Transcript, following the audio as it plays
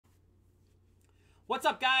What's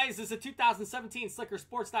up, guys? This is a 2017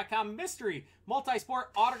 SlickerSports.com mystery multi-sport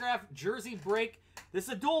autograph jersey break. This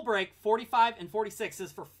is a dual break, 45 and 46. This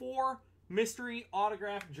is for 4 mystery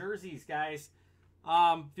autograph jerseys, guys.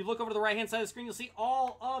 If you look over to the right-hand side of the screen, you'll see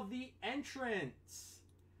all of the entrants.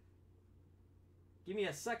 Give me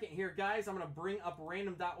a second here, guys. I'm going to bring up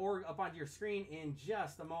random.org up onto your screen in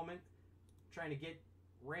just a moment. I'm trying to get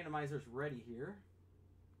randomizers ready here.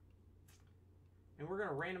 And we're going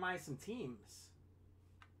to randomize some teams.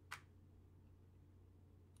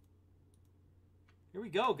 Here we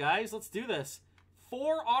go, guys. Let's do this.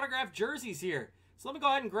 4 autographed jerseys here. So let me go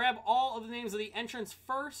ahead and grab all of the names of the entrants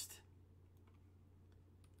first.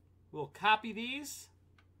 We'll copy these.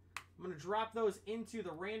 I'm going to drop those into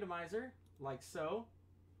the randomizer, like so.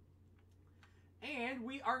 And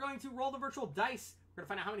we are going to roll the virtual dice. We're going to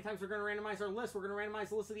find out how many times we're going to randomize our list. We're going to randomize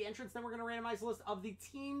the list of the entrants, then we're going to randomize the list of the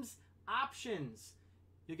teams' options.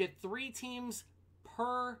 You get 3 teams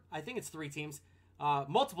per, I think it's 3 teams,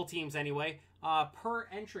 multiple teams anyway, per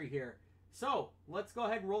entry here. So let's go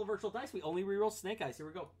ahead and roll the virtual dice. We only reroll snake eyes. Here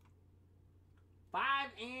we go. 5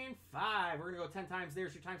 and 5. We're going to go 10 times.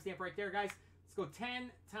 There's your timestamp right there, guys. Let's go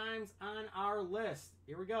 10 times on our list.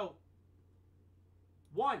 Here we go.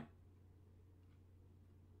 1,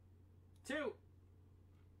 2,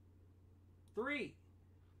 3,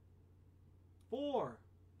 4,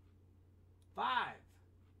 5,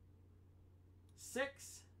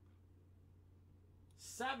 6,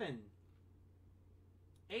 7,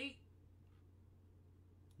 8,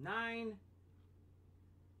 9,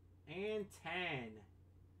 and 10.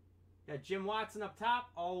 Got Jim Watson up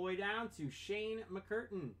top all the way down to Shane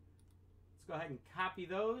McCurtain. Let's go ahead and copy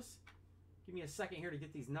those. Give me a second here to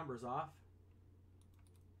get these numbers off.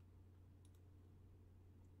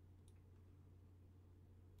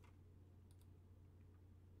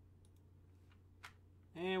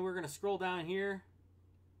 And we're going to scroll down here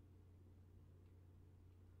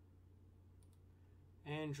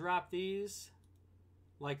and drop these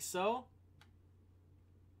like so.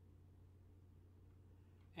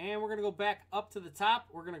 And we're going to go back up to the top.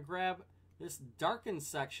 We're going to grab this darkened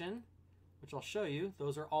section, which I'll show you.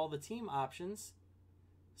 Those are all the team options.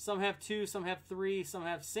 Some have 2, some have 3, some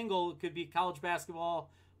have single. It could be college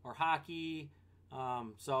basketball or hockey.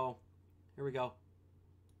 So here we go.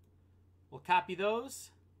 We'll copy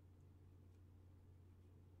those.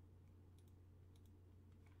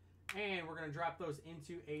 And we're going to drop those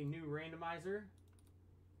into a new randomizer,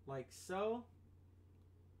 like so.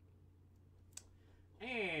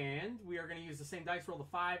 And we are going to use the same dice roll, the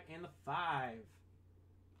 5 and the 5.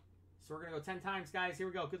 So we're going to go 10 times, guys. Here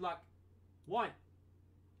we go. Good luck. 1,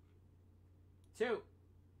 2,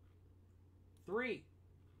 3,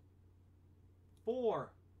 4,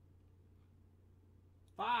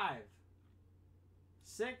 5,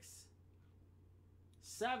 6,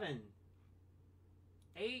 7,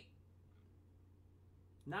 8,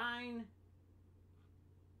 9,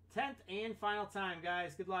 10th and final time,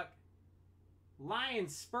 guys. Good luck.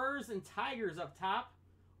 Lions, Spurs, and Tigers up top,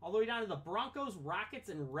 all the way down to the Broncos, Rockets,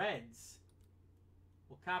 and Reds.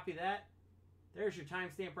 We'll copy that. There's your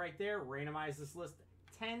timestamp right there. Randomize this list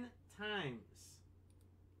 10 times.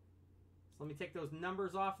 So let me take those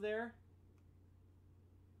numbers off there.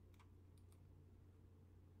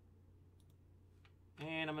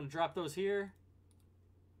 And I'm going to drop those here,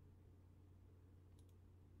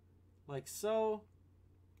 like so.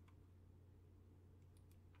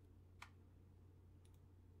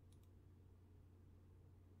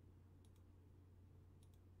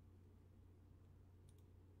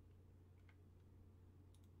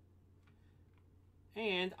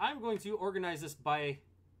 And I'm going to organize this by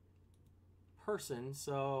person,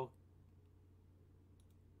 so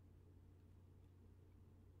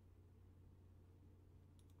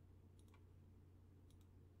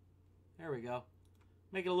there we go.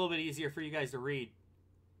 Make it a little bit easier for you guys to read.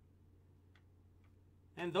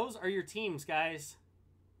 And those are your teams, guys.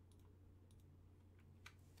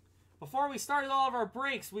 Before we started all of our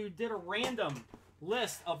breaks, we did a random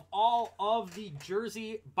list of all of the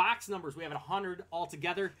jersey box numbers. We have 100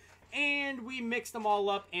 altogether, and we mixed them all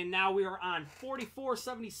up, and now we are on 44,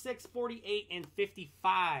 76, 48, and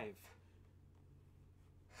 55.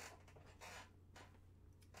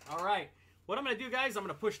 All right. What I'm going to do, guys, I'm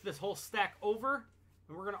going to push this whole stack over,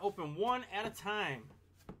 and we're going to open one at a time.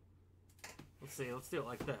 Let's see. Let's do it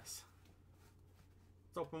like this.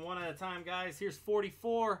 Let's open one at a time, guys. Here's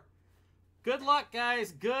 44. Good luck,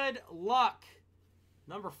 guys. Good luck.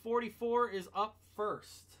 Number 44 is up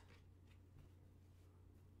first.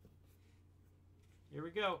 Here we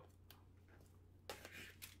go.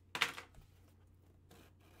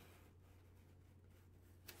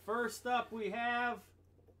 First up, we have...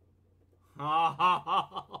 Oh,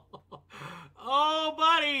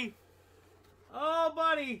 buddy! Oh,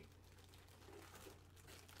 buddy!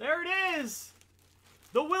 There it is!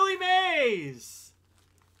 The Willie Mays!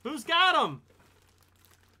 Who's got him?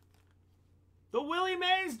 The Willie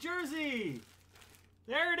Mays jersey!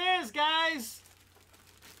 There it is, guys!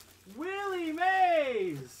 Willie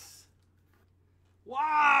Mays!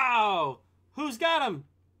 Wow! Who's got him?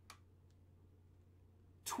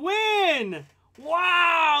 Twin!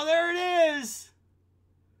 Wow! There it is!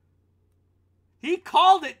 He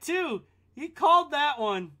called it, too. He called that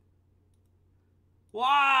one.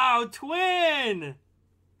 Wow! Twin!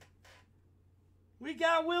 We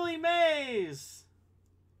got Willie Mays!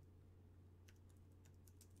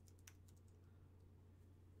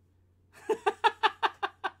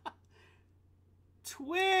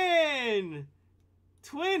 Twin!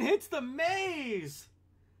 Twin hits the Mays!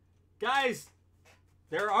 Guys,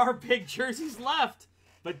 there are big jerseys left,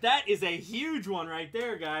 but that is a huge one right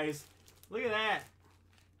there, guys. Look at that.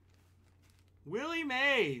 Willie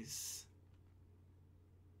Mays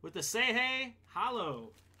with the Say Hey Hollow.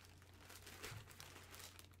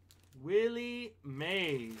 Willie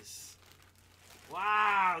Mays.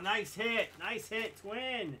 Wow, nice hit. Nice hit,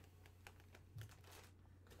 Twin.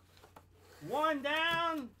 1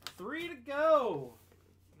 down, 3 to go.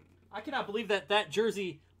 I cannot believe that that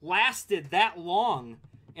jersey lasted that long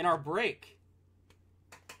in our break.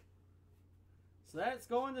 So that's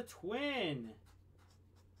going to Twin.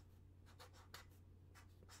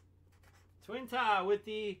 Twin Tie with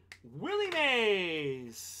the Willie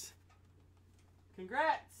Mays.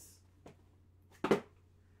 Congrats. All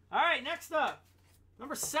right, next up.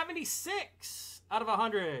 Number 76 out of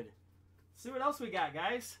 100. Let's see what else we got,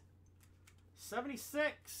 guys.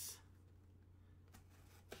 76.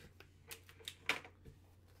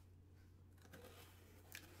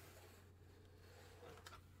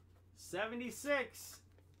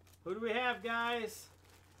 Who do we have, guys?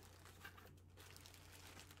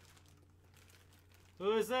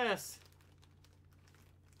 Who is this?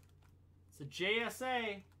 It's a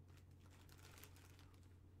JSA.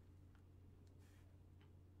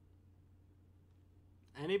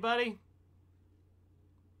 Anybody?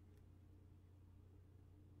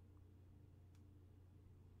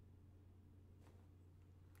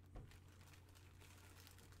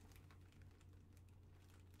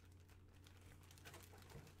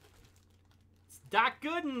 Doc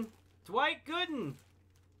Gooden, Dwight Gooden,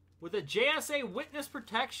 with a JSA witness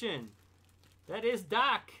protection. That is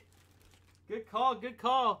Doc. Good call, good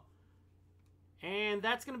call. And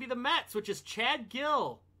that's going to be the Mets, which is Chad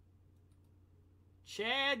Gill.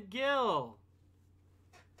 Chad Gill.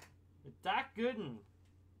 With Doc Gooden.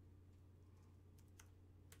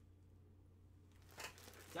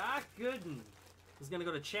 Doc Gooden is going to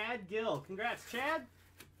go to Chad Gill. Congrats, Chad.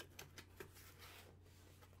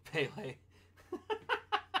 Pele.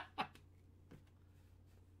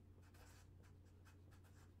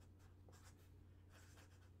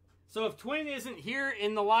 So if Twin isn't here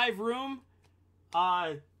in the live room,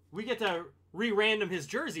 we get to re-random his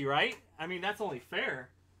jersey, right? I mean, that's only fair.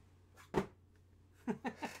 All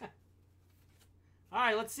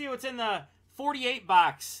right, let's see what's in the 48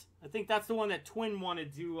 box. I think that's the one that Twin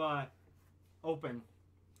wanted to open.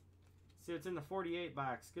 See what's in the 48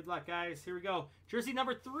 box. Good luck, guys. Here we go. Jersey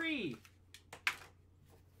number 3.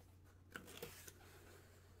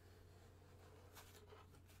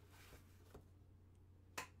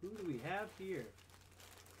 Who do we have here?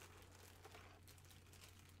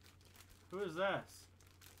 Who is this?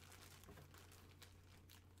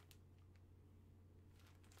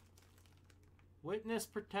 Witness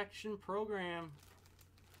Protection Program.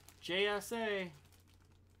 JSA.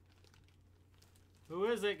 Who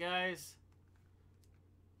is it, guys?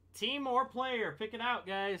 Team or player? Pick it out,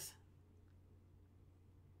 guys.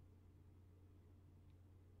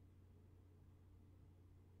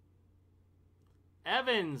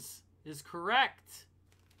 Evans is correct.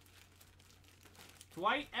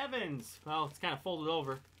 Dwight Evans. Well, it's kind of folded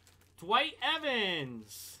over. Dwight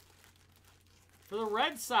Evans for the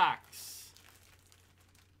Red Sox.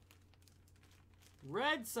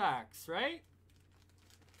 Red Sox, right?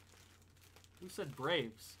 Who said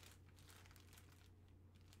Braves?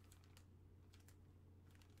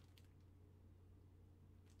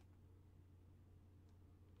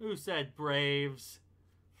 Who said Braves?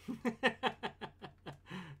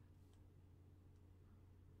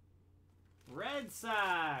 Red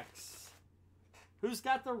Sox. Who's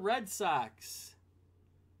got the Red Sox?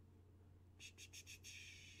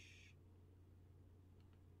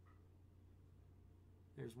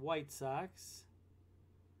 There's White Sox.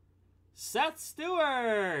 Seth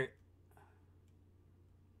Stewart.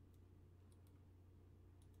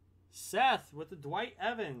 Seth with the Dwight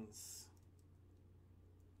Evans.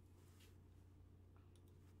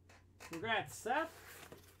 Congrats, Seth.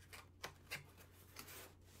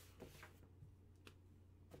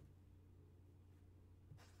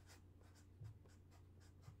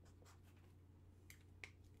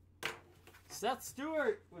 Seth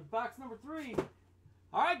Stewart with box number 3.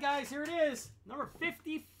 All right, guys, here it is. Number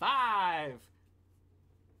 55.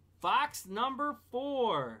 Box number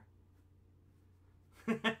 4.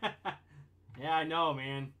 Yeah, I know,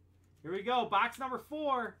 man. Here we go. Box number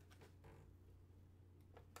 4.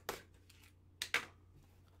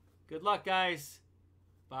 Good luck, guys.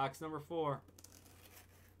 Box number 4.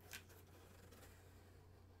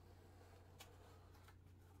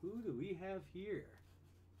 Who do we have here?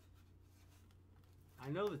 I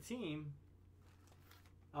know the team.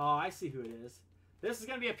 Oh, I see who it is. This is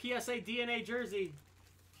going to be a PSA DNA jersey.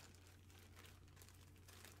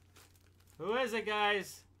 Who is it,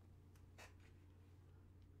 guys?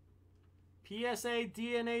 PSA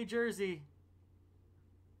DNA jersey.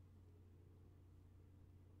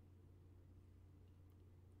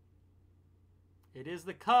 It is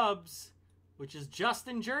the Cubs, which is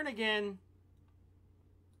Justin Jernigan.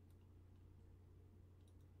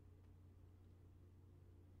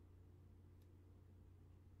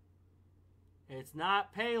 It's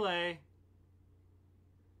not Pele.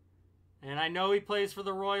 And I know he plays for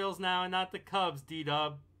the Royals now and not the Cubs,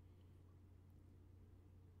 D-Dub.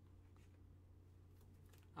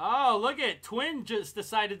 Oh, look at Twin just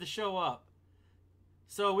decided to show up.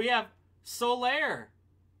 So we have Soler.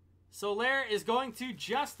 Soler is going to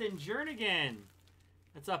Justin Jernigan.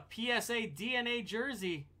 That's a PSA DNA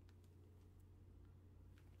jersey.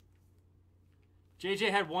 JJ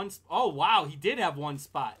had one. Oh, wow. He did have one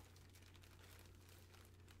spot.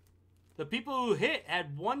 The people who hit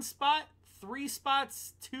had 1 spot, 3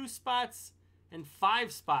 spots, 2 spots, and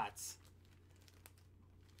 5 spots.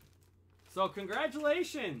 So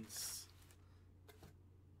congratulations.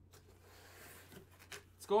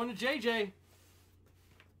 It's going to JJ.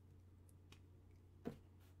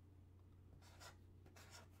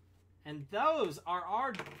 And those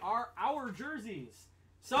are our jerseys.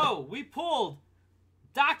 So we pulled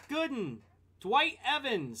Doc Gooden, Dwight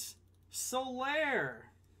Evans, Soler,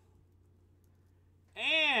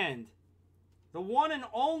 and the one and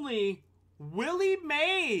only Willie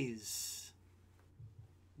Mays.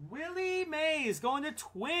 Willie Mays going to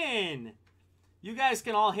Twin. You guys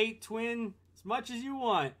can all hate Twin as much as you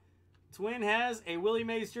want. Twin has a Willie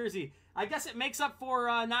Mays jersey. I guess it makes up for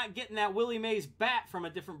not getting that Willie Mays bat from a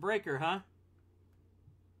different breaker, huh?